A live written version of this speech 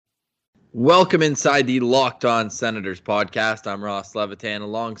Welcome inside the Locked On Senators podcast. I'm Ross Levitan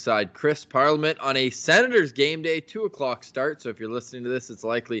alongside Chris Parliament on a Senators game day, 2 o'clock start. So if you're listening to this, it's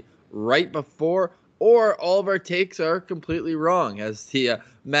likely right before, or all of our takes are completely wrong, as the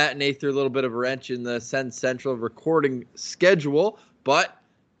matinee threw a little bit of a wrench in the Sens Central recording schedule. But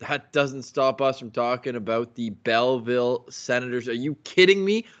that doesn't stop us from talking about the Belleville Senators. Are you kidding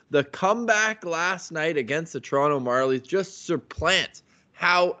me? The comeback last night against the Toronto Marlies just supplants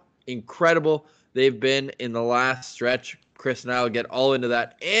how incredible they've been in the last stretch. Chris and I will get all into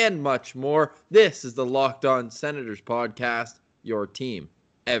that and much more. This is the Locked On Senators podcast, your team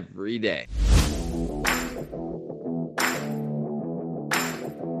every day.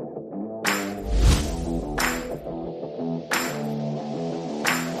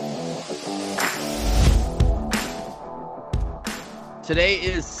 Today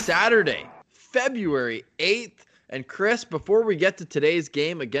is Saturday, February 8th. And Chris, before we get to today's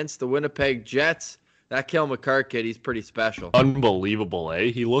game against the Winnipeg Jets, that Cale Makar kid, he's pretty special. Unbelievable,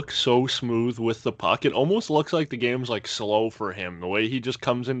 eh? He looks so smooth with the puck. It almost looks like the game's like slow for him. The way he just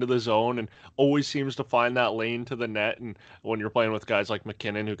comes into the zone and always seems to find that lane to the net. And when you're playing with guys like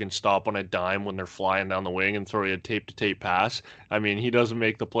McKinnon who can stop on a dime when they're flying down the wing and throw you a tape-to-tape pass, I mean, he doesn't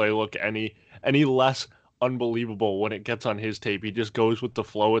make the play look any less unbelievable when it gets on his tape. He just goes with the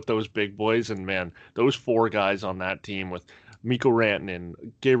flow with those big boys, and man, those four guys on that team with Mikko Rantanen,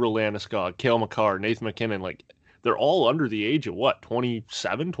 Gabriel Landeskog, Cale Makar, Nathan MacKinnon, like they're all under the age of what,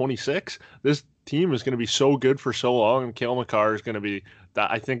 27, 26? This team is going to be so good for so long, and Cale Makar is going to be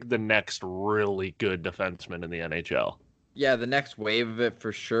I think the next really good defenseman in the NHL. Yeah, the next wave of it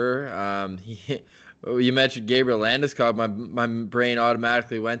for sure. You mentioned Gabriel Landeskog. My brain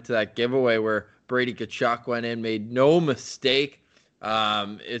automatically went to that giveaway where Brady Tkachuk went in, made no mistake.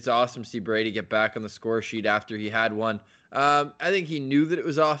 It's awesome to see Brady get back on the score sheet after he had one. I think he knew that it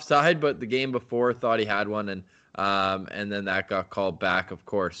was offside, but the game before thought he had one, and then that got called back, of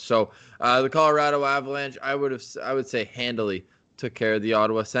course. So the Colorado Avalanche, I would say handily took care of the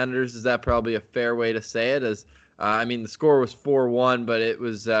Ottawa Senators. Is that probably a fair way to say it? The score was 4-1, but it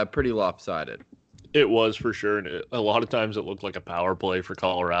was pretty lopsided. It was for sure, and a lot of times it looked like a power play for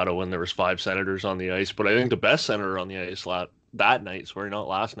Colorado when there was 5 Senators on the ice. But I think the best Senator on the ice that night, not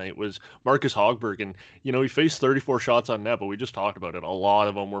last night, was Marcus Hogberg. And, he faced 34 shots on net, but we just talked about it. A lot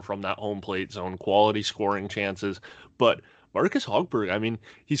of them were from that home plate zone, quality scoring chances. But Marcus Hogberg, I mean,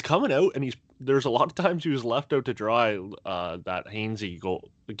 he's coming out, and there's a lot of times he was left out to dry. That Hainsey goal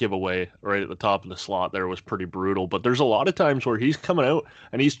giveaway right at the top of the slot there was pretty brutal. But there's a lot of times where he's coming out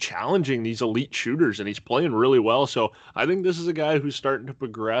and he's challenging these elite shooters, and he's playing really well. So I think this is a guy who's starting to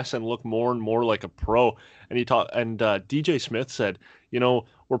progress and look more and more like a pro. And DJ Smith said,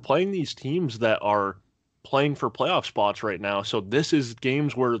 we're playing these teams that are playing for playoff spots right now. So this is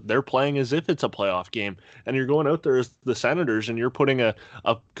games where they're playing as if it's a playoff game, and you're going out there as the Senators, and you're putting a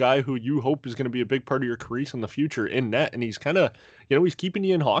guy who you hope is going to be a big part of your career in the future in net, and he's kind of, he's keeping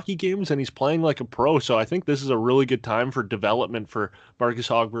you in hockey games, and he's playing like a pro. So I think this is a really good time for development for Marcus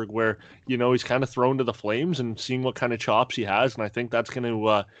Hogberg, where, he's kind of thrown to the flames and seeing what kind of chops he has, and I think that's going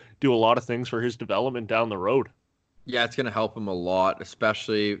to do a lot of things for his development down the road. Yeah, it's going to help him a lot,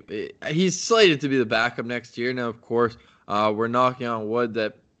 especially he's slated to be the backup next year. Now, of course, we're knocking on wood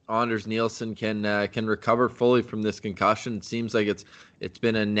that Anders Nielsen can recover fully from this concussion. It seems like it's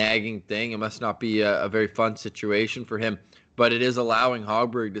been a nagging thing. It must not be a very fun situation for him, but it is allowing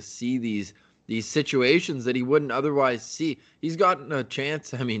Hogberg to see these situations that he wouldn't otherwise see. He's gotten a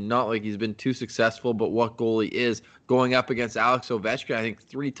chance. I mean, not like he's been too successful, but what goalie is going up against Alex Ovechkin, I think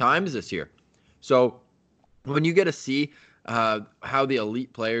 3 times this year. So when you get to see how the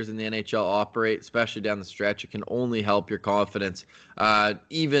elite players in the NHL operate, especially down the stretch, it can only help your confidence.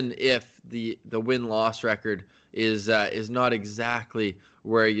 Even if the win-loss record is not exactly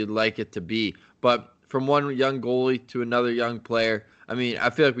where you'd like it to be. But from one young goalie to another young player, I mean,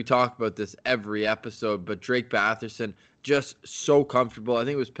 I feel like we talk about this every episode, but Drake Batherson, just so comfortable. I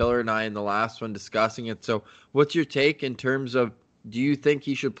think it was Pillar and I in the last one discussing it. So what's your take in terms of, do you think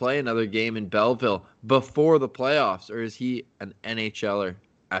he should play another game in Belleville before the playoffs, or is he an NHLer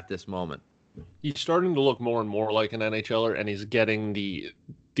at this moment? He's starting to look more and more like an NHLer, and he's getting the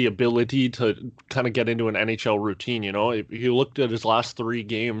ability to kind of get into an NHL routine. If you looked at his last 3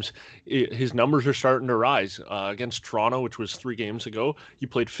 games, his numbers are starting to rise. Against Toronto, which was 3 games ago, he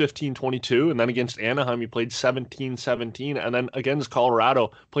played 15-22, and then against Anaheim, he played 17-17, and then against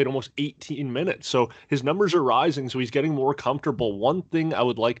Colorado, played almost 18 minutes. So his numbers are rising, so he's getting more comfortable. One thing I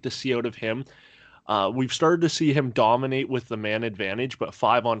would like to see out of him, We've started to see him dominate with the man advantage, but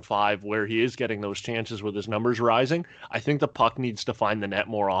 5-on-5, where he is getting those chances with his numbers rising, I think the puck needs to find the net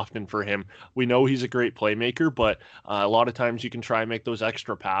more often for him. We know he's a great playmaker, but a lot of times you can try and make those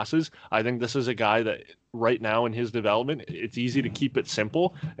extra passes. I think this is a guy that right now in his development, it's easy to keep it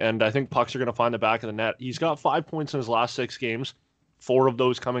simple, and I think pucks are going to find the back of the net. He's got 5 points in his last 6 games, 4 of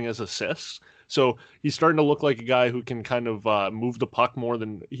those coming as assists. So he's starting to look like a guy who can kind of move the puck more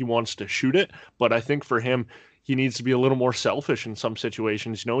than he wants to shoot it. But I think for him, he needs to be a little more selfish in some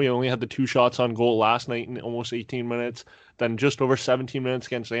situations. You know, he only had the 2 shots on goal last night in almost 18 minutes. Then just over 17 minutes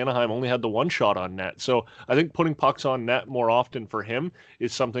against Anaheim, only had the 1 shot on net. So I think putting pucks on net more often for him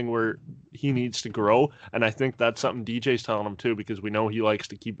is something where he needs to grow. And I think that's something DJ's telling him too, because we know he likes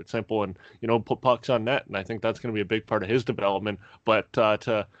to keep it simple and, you know, put pucks on net. And I think that's going to be a big part of his development. But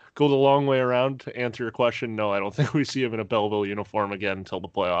to go the long way around to answer your question, no, I don't think we see him in a Belleville uniform again until the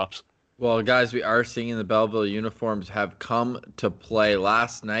playoffs. Well, guys, we are seeing the Belleville uniforms have come to play.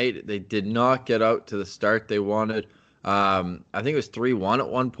 Last night, they did not get out to the start they wanted. I think it was 3-1 at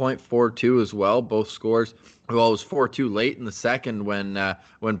one point, 4-2 as well, both scores. Well, it was 4-2 late in the second when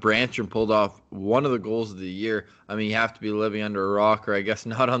Branstrom pulled off one of the goals of the year. I mean, you have to be living under a rock, or I guess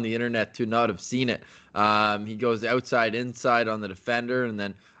not on the internet to not have seen it. He goes outside, inside on the defender, and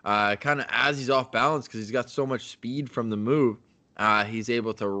then kind of as he's off balance because he's got so much speed from the move, he's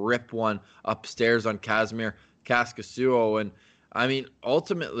able to rip one upstairs on Casimir Kaskisuo. And, I mean,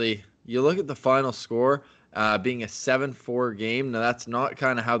 ultimately, you look at the final score being a 7-4 game. Now, that's not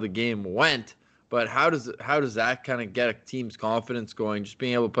kind of how the game went, but how does that kind of get a team's confidence going, just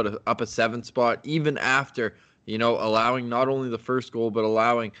being able to put up a 7 spot, even after, you know, allowing not only the first goal, but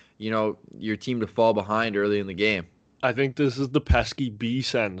allowing, you know, your team to fall behind early in the game? I think this is the pesky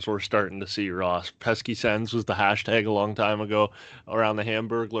B-Sens we're starting to see, Ross. Pesky Sens was the hashtag a long time ago around the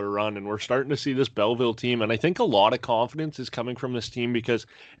Hamburglar run, and we're starting to see this Belleville team. And I think a lot of confidence is coming from this team because,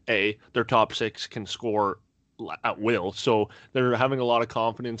 A, their top 6 can score at will. So they're having a lot of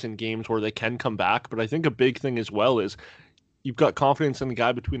confidence in games where they can come back. But I think a big thing as well is you've got confidence in the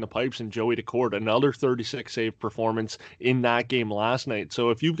guy between the pipes and Joey Daccord, another 36 save performance in that game last night. So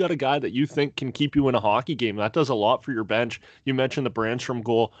if you've got a guy that you think can keep you in a hockey game, that does a lot for your bench. You mentioned the Branstrom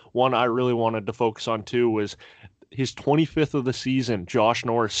goal. One I really wanted to focus on too was his 25th of the season. Josh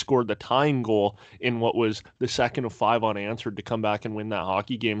Norris scored the tying goal in what was the second of 5 unanswered to come back and win that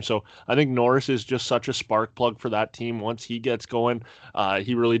hockey game. So I think Norris is just such a spark plug for that team. Once he gets going,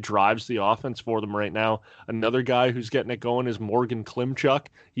 he really drives the offense for them right now. Another guy who's getting it going is Morgan Klimchuk.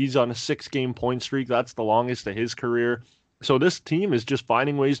 He's on a 6-game point streak. That's the longest of his career. So this team is just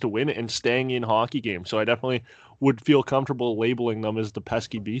finding ways to win and staying in hockey games. So I definitely would feel comfortable labeling them as the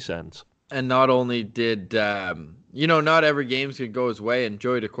pesky B-Sens. And not only did, not every game's going to go his way, and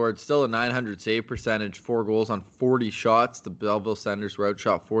Joey Daccord still a 900 save percentage, 4 goals on 40 shots. The Belleville Senators were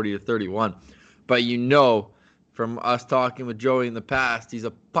outshot 40-31. But from us talking with Joey in the past, he's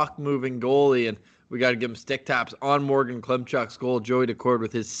a puck-moving goalie, and we got to give him stick taps on Morgan Klimchuk's goal. Joey Daccord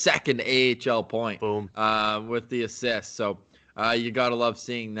with his second AHL point. Boom. With the assist. So you got to love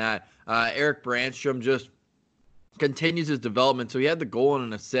seeing that. Erik Branstrom just continues his development. So he had the goal and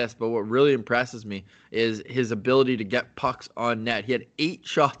an assist, but what really impresses me is his ability to get pucks on net. He had 8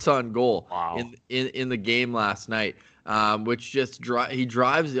 shots on goal in the game last night, which just he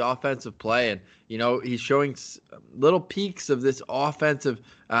drives the offensive play. And, he's showing little peaks of this offensive,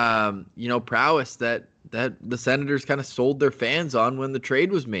 prowess that the Senators kind of sold their fans on when the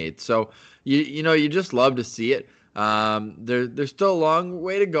trade was made. So, you just love to see it. There's still a long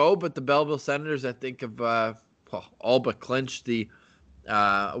way to go, but the Belleville Senators, I think, have all but clinched the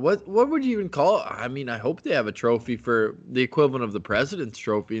what would you even call it? I mean, I hope they have a trophy for the equivalent of the President's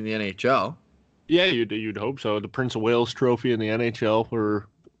Trophy in the NHL. Yeah, you'd hope so. The Prince of Wales Trophy in the NHL, the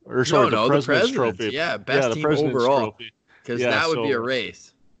President's Trophy. Yeah, best team overall. Because that would be a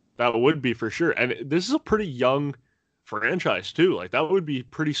race. That would be for sure. And this is a pretty young franchise too. Like, that would be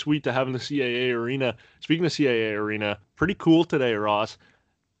pretty sweet to have in the CAA arena. Speaking of CAA arena, pretty cool today, Ross.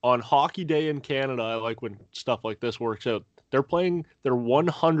 On Hockey Day in Canada, I like when stuff like this works out. They're playing their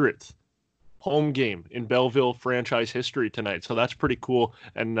 100th home game in Belleville franchise history tonight. So that's pretty cool.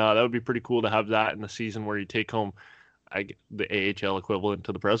 And that would be pretty cool to have that in the season where you take home the AHL equivalent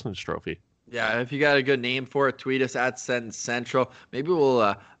to the President's Trophy. Yeah, if you got a good name for it, tweet us at Sens Central. Maybe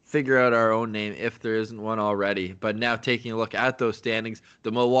we'll figure out our own name if there isn't one already. But now taking a look at those standings,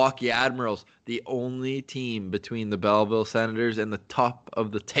 the Milwaukee Admirals, the only team between the Belleville Senators and the top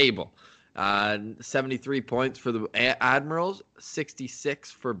of the table. 73 points for the Admirals,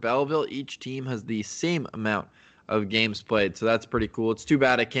 66 for Belleville. Each team has the same amount of games played. So that's pretty cool. It's too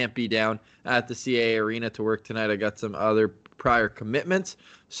bad I can't be down at the CAA Arena to work tonight. I got some other prior commitments.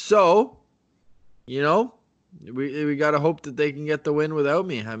 So, we got to hope that they can get the win without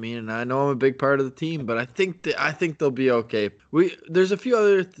me. I mean, I know I'm a big part of the team, but I think they'll be okay. There's a few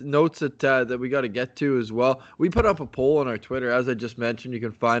other notes that we got to get to as well. We put up a poll on our Twitter, as I just mentioned. You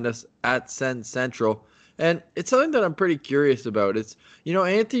can find us at Send Central, and it's something that I'm pretty curious about. It's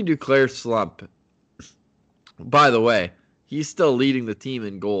Anthony Duclair's slump. By the way, he's still leading the team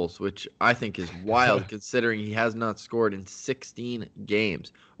in goals, which I think is wild considering he has not scored in 16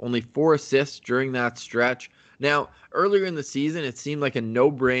 games. Only 4 assists during that stretch. Now, earlier in the season, it seemed like a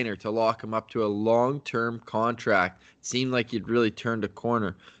no-brainer to lock him up to a long-term contract. It seemed like he'd really turned a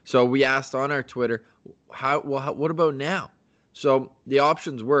corner. So we asked on our Twitter, what about now? So the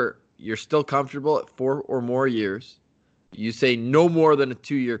options were, you're still comfortable at 4 or more years. You say no more than a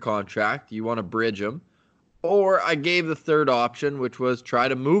 2-year contract. You want to bridge him. Or I gave the third option, which was try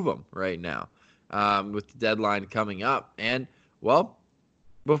to move him right now with the deadline coming up. And, well,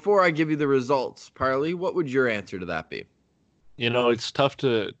 before I give you the results, Parley, what would your answer to that be? It's tough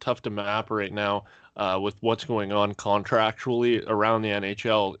to map right now with what's going on contractually around the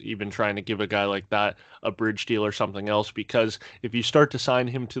NHL, even trying to give a guy like that a bridge deal or something else, because if you start to sign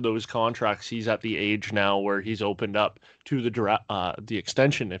him to those contracts, he's at the age now where he's opened up to the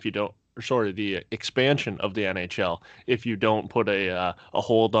extension if you don't. The expansion of the NHL if you don't put a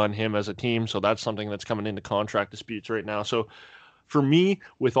hold on him as a team. So that's something that's coming into contract disputes right now. So for me,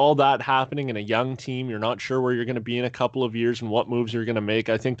 with all that happening in a young team, you're not sure where you're going to be in a couple of years and what moves you're going to make.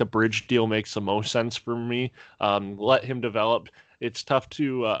 I think the bridge deal makes the most sense for me. Let him develop. It's tough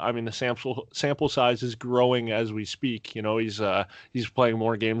to. The sample size is growing as we speak. He's playing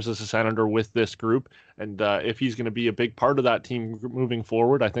more games as a Senator with this group, and if he's going to be a big part of that team moving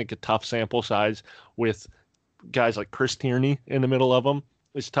forward, I think a tough sample size with guys like Chris Tierney in the middle of them.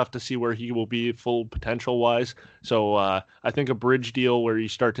 It's tough to see where he will be full potential wise. So I think a bridge deal where you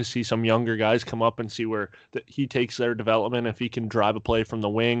start to see some younger guys come up and see where he takes their development, if he can drive a play from the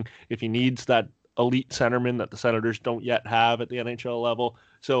wing, if he needs that elite centerman that the Senators don't yet have at the NHL level.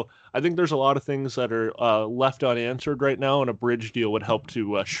 So I think there's a lot of things that are left unanswered right now, and a bridge deal would help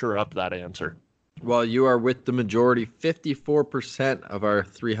to shore up that answer. Well, you are with the majority. 54% of our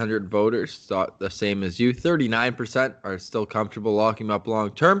 300 voters thought the same as you. 39% are still comfortable locking him up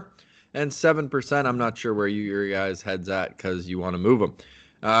long term. And 7%, I'm not sure where your guys' head's at because you want to move them.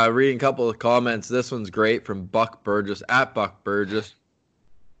 Reading a couple of comments. This one's great from Buck Burgess, at Buck Burgess,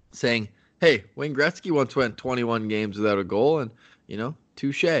 saying, hey, Wayne Gretzky once went 21 games without a goal, and,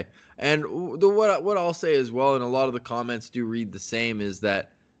 touche. And what I'll say as well, and a lot of the comments do read the same, is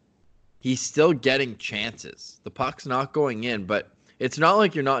that he's still getting chances. The puck's not going in, but it's not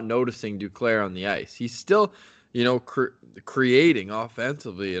like you're not noticing Duclair on the ice. He's still, creating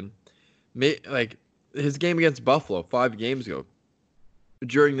offensively. And like his game against Buffalo 5 games ago,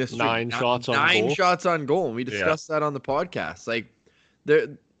 during this streak, 9 shots on goal. 9 shots on goal, and we discussed that on the podcast. Like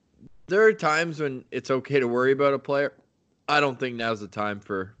there are times when it's okay to worry about a player. I don't think now's the time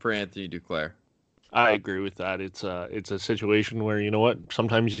for Anthony Duclair. I agree with that. It's a situation where,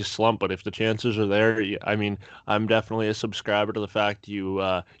 sometimes you slump, but if the chances are there, I'm definitely a subscriber to the fact you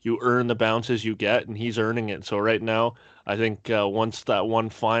earn the bounces you get, and he's earning it. So right now, I think once that one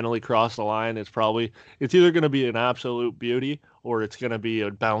finally crossed the line, it's either going to be an absolute beauty or it's going to be a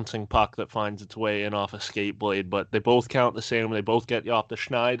bouncing puck that finds its way in off a skate blade. But they both count the same. They both get you off the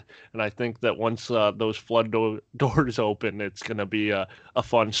schneid. And I think that once those flood doors open, it's going to be a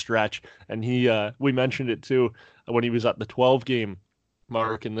fun stretch. And we mentioned it too when he was at the 12 game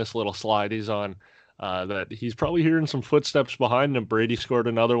mark in this little slide he's on. That he's probably hearing some footsteps behind him. Brady scored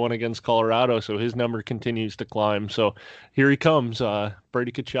another one against Colorado, so his number continues to climb. So here he comes,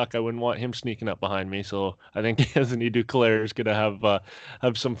 Brady Tkachuk. I wouldn't want him sneaking up behind me. So I think Anthony Duclair is going to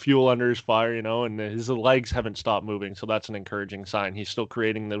have some fuel under his fire, and his legs haven't stopped moving. So that's an encouraging sign. He's still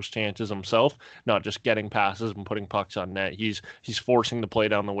creating those chances himself, not just getting passes and putting pucks on net. He's forcing the play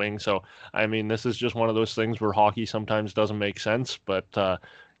down the wing. So, this is just one of those things where hockey sometimes doesn't make sense, but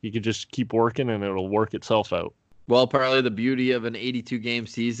you could just keep working and it'll work itself out. Well, partly the beauty of an 82-game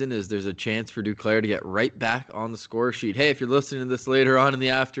season is there's a chance for Duclair to get right back on the score sheet. Hey, if you're listening to this later on in the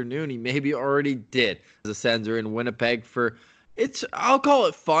afternoon, he maybe already did. The Sens are in Winnipeg for, I'll call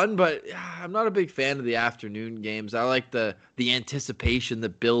it fun, but I'm not a big fan of the afternoon games. I like the anticipation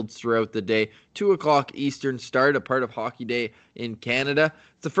that builds throughout the day. 2 o'clock Eastern start, a part of Hockey Day in Canada.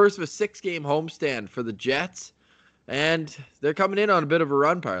 It's the first of a 6-game homestand for the Jets. And they're coming in on a bit of a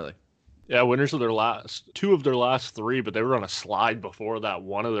run, Parley. Yeah, winners of their last two of their last three, but they were on a slide before that,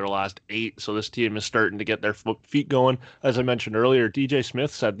 one of their last eight. So this team is starting to get their feet going. As I mentioned earlier, DJ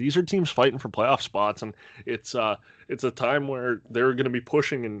Smith said these are teams fighting for playoff spots, and it's a time where they're going to be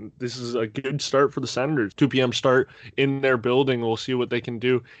pushing, and this is a good start for the Senators. 2 p.m. start in their building. We'll see what they can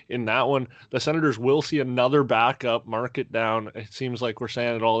do in that one. The Senators will see another backup, mark it down. It seems like we're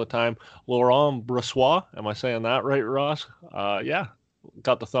saying it all the time. Laurent Brossoit, am I saying that right, Ross? Yeah,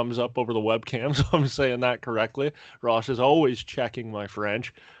 got the thumbs up over the webcam, so I'm saying that correctly. Ross is always checking my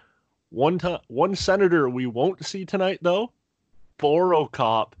French. One senator we won't see tonight, though,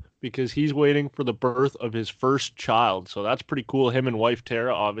 Borokop, because he's waiting for the birth of his first child. So that's pretty cool. Him and wife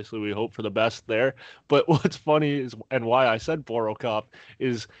Tara, obviously we hope for the best there. But what's funny is, and why I said Borokop,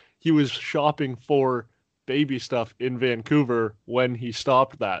 is he was shopping for baby stuff in Vancouver when he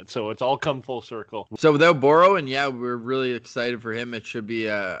stopped that. So it's all come full circle. So without Boro, and yeah, we're really excited for him. It should be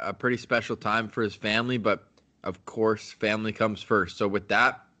a pretty special time for his family, but of course, family comes first. So with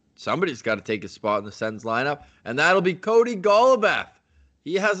that, somebody's got to take a spot in the Sens lineup, and that'll be Cody Golubeff.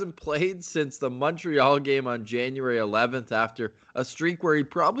 He hasn't played since the Montreal game on January 11th after a streak where he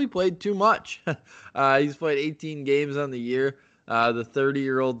probably played too much. He's played 18 games on the year. The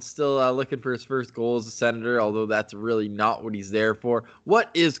 30-year-old still looking for his first goal as a Senator, although that's really not what he's there for.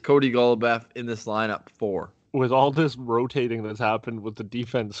 What is Cody Golubeff in this lineup for? With all this rotating that's happened with the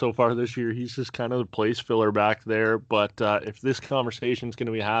defense so far this year, he's just kind of the place filler back there. But if this conversation is going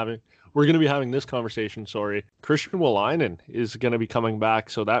to be we're going to be having this conversation, Christian Wolainen is going to be coming back,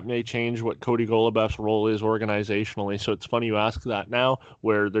 so that may change what Cody Golubeff's role is organizationally. So it's funny you ask that now,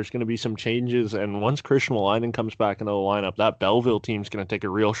 where there's going to be some changes, and once Christian Wolainen comes back into the lineup, that Belleville team's going to take a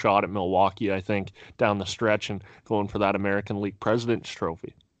real shot at Milwaukee, I think, down the stretch and going for that American League President's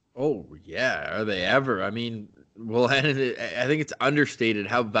Trophy. Oh, yeah. Are they ever? I mean, Wolainen, I think it's understated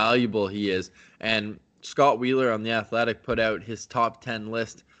how valuable he is. And Scott Wheeler on The Athletic put out his top 10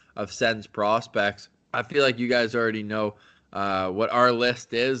 list of Sens prospects. I feel like you guys already know what our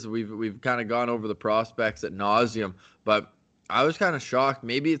list is. We've kind of gone over the prospects ad nauseum, but I was kind of shocked.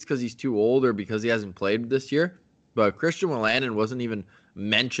 Maybe it's because he's too old or because he hasn't played this year, but Christian Wolainen wasn't even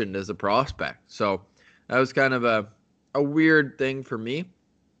mentioned as a prospect. So that was kind of a weird thing for me.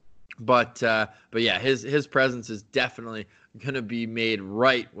 But yeah, his presence is definitely going to be made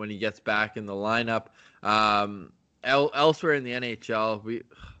right when he gets back in the lineup. Elsewhere in the NHL,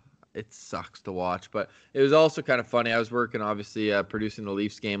 it sucks to watch, but it was also kind of funny. I was working, obviously, producing the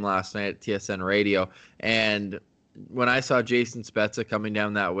Leafs game last night at TSN Radio, and when I saw Jason Spezza coming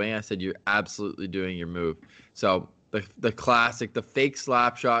down that wing, I said, "You're absolutely doing your move." So the classic, the fake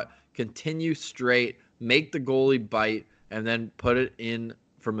slap shot, continue straight, make the goalie bite, and then put it in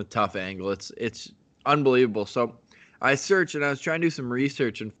from a tough angle. It's unbelievable. So I searched and I was trying to do some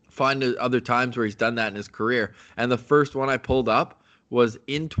research and find other times where he's done that in his career. And the first one I pulled up was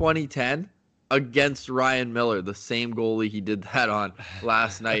in 2010 against Ryan Miller, the same goalie he did that on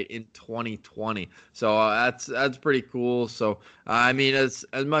last night in 2020. So that's pretty cool. So I mean, as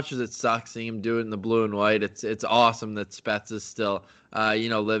much as it sucks seeing him do it in the blue and white, it's awesome that Spetz is still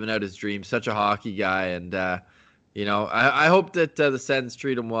living out his dream. Such a hockey guy, and I hope that the Sens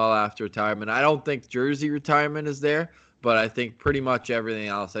treat him well after retirement. I don't think jersey retirement is there, but I think pretty much everything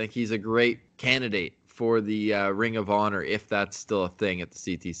else. I think he's a great candidate for the Ring of Honor, if that's still a thing at the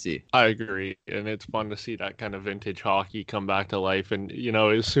CTC. I agree, and it's fun to see that kind of vintage hockey come back to life. And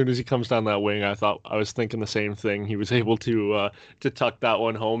as soon as he comes down that wing, I was thinking the same thing. He was able to tuck that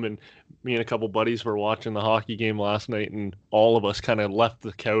one home, and me and a couple buddies were watching the hockey game last night, and all of us kind of left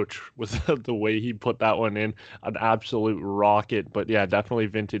the couch with the way he put that one in. An absolute rocket. But yeah, definitely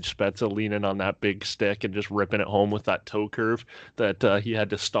vintage Spezza leaning on that big stick and just ripping it home with that toe curve that he had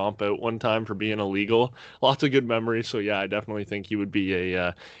to stomp out one time for being illegal. Lots of good memories. So yeah, I definitely think he would be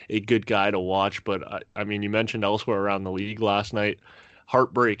a good guy to watch. But I mean, you mentioned elsewhere around the league last night,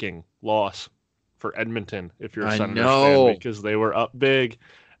 heartbreaking loss for Edmonton if you're a Senators fan, because they were up big.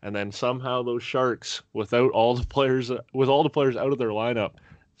 And then somehow those Sharks, with all the players out of their lineup,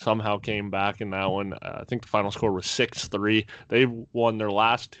 somehow came back in that one. I think the final score was 6-3. They've won their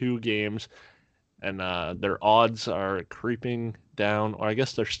last two games, and their odds are creeping down. Or I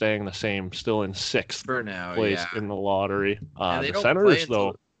guess they're staying the same, still in sixth for now, place in the lottery. The Senators,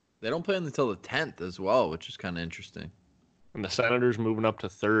 though, they don't play until the 10th as well, which is kind of interesting. And the Senators moving up to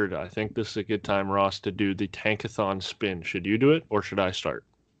third. I think this is a good time, Ross, to do the Tankathon spin. Should you do it, or should I start?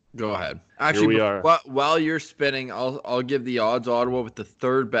 Go ahead. Actually, while you're spinning, I'll give the odds. Ottawa with the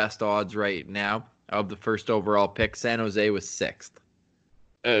third best odds right now of the first overall pick. San Jose was sixth.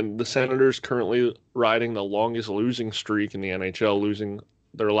 And the Senators currently riding the longest losing streak in the NHL, losing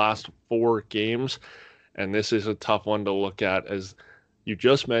their last 4 games, and this is a tough one to look at. As you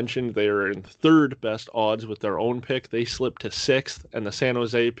just mentioned, they are in third best odds with their own pick. They slipped to sixth, and the San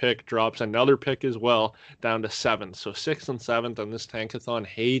Jose pick drops another pick as well down to seventh. So sixth and seventh, and this tankathon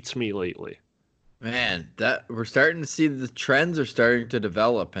hates me lately. Man, that we're starting to see the trends are starting to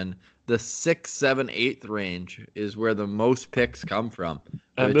develop, and the 6, 7, 8th range is where the most picks come from.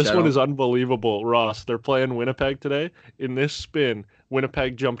 And this one is unbelievable, Ross. They're playing Winnipeg today. In this spin,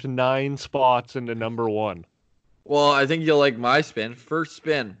 Winnipeg jumped 9 spots into number 1. Well, I think you'll like my spin. First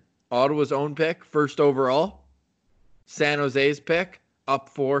spin, Ottawa's own pick, first overall. San Jose's pick, up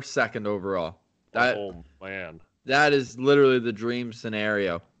 4, second overall. Oh, man. That is literally the dream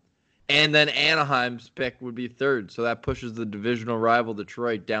scenario. And then Anaheim's pick would be third. So that pushes the divisional rival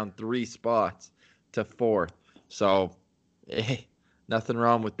Detroit down 3 spots to 4th. So, hey, nothing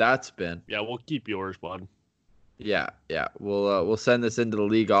wrong with that spin. Yeah, we'll keep yours, bud. Yeah. We'll send this into the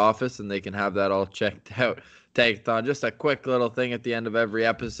league office and they can have that all checked out. Tankathon, just a quick little thing at the end of every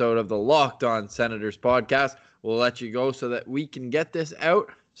episode of the Locked On Senators podcast. We'll let you go so that we can get this out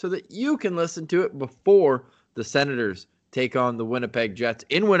so that you can listen to it before the Senators take on the Winnipeg Jets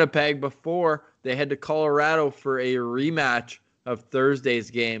in Winnipeg, before they head to Colorado for a rematch of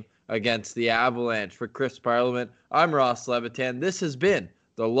Thursday's game against the Avalanche. For Chris Parliament, I'm Ross Levitan. This has been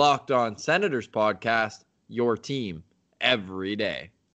the Locked On Senators podcast, your team every day.